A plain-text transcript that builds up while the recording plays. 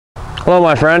Hello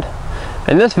my friend.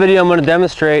 In this video I'm going to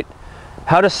demonstrate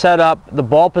how to set up the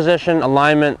ball position,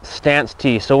 alignment, stance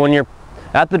tee. So when you're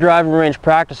at the driving range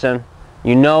practicing,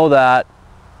 you know that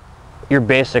your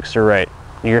basics are right.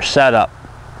 Your setup.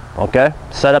 Okay?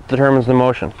 Setup determines the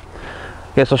motion.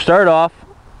 Okay, so start off,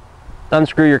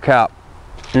 unscrew your cap.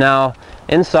 Now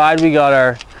inside we got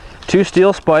our 2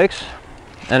 steel spikes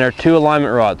and our 2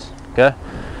 alignment rods. Okay?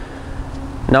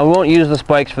 Now we won't use the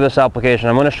spikes for this application.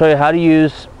 I'm going to show you how to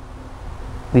use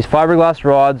these fiberglass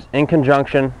rods in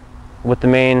conjunction with the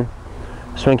main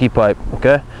Swinkey pipe.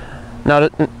 Okay? Now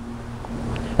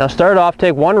start off,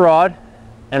 take one rod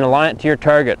and align it to your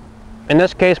target. In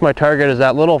this case my target is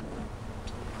that little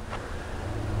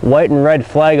white and red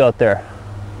flag out there.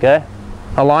 Okay?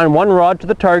 Align one rod to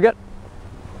the target.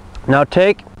 Now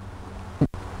take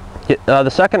the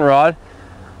second rod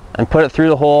and put it through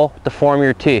the hole to form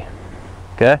your tee.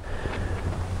 Okay?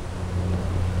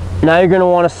 Now you're going to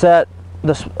want to set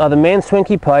the main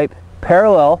Swinkey pipe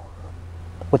parallel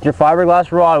with your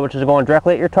fiberglass rod, which is going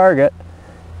directly at your target,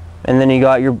 and then you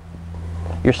got your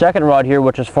second rod here,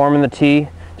 which is forming the tee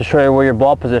to show you where your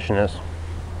ball position is.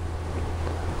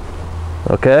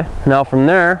 Okay, now from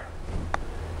there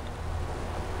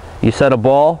you set a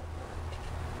ball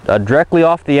directly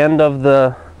off the end of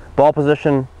the ball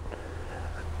position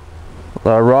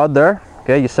rod there.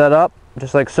 Okay, you set up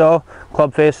just like so.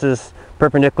 Club face is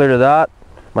perpendicular to that.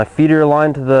 My feet are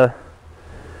aligned to the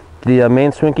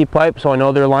main Swinkey pipe, so I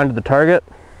know they're aligned to the target.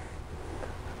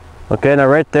 Okay, now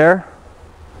right there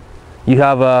you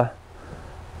have a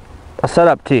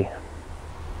setup tee.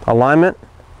 Alignment,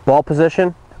 ball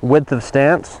position, width of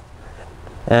stance,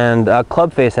 and a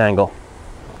club face angle.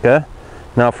 Okay,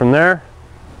 now from there,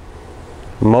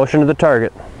 motion to the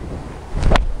target.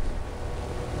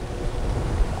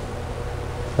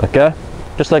 Okay,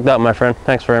 just like that my friend.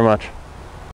 Thanks very much.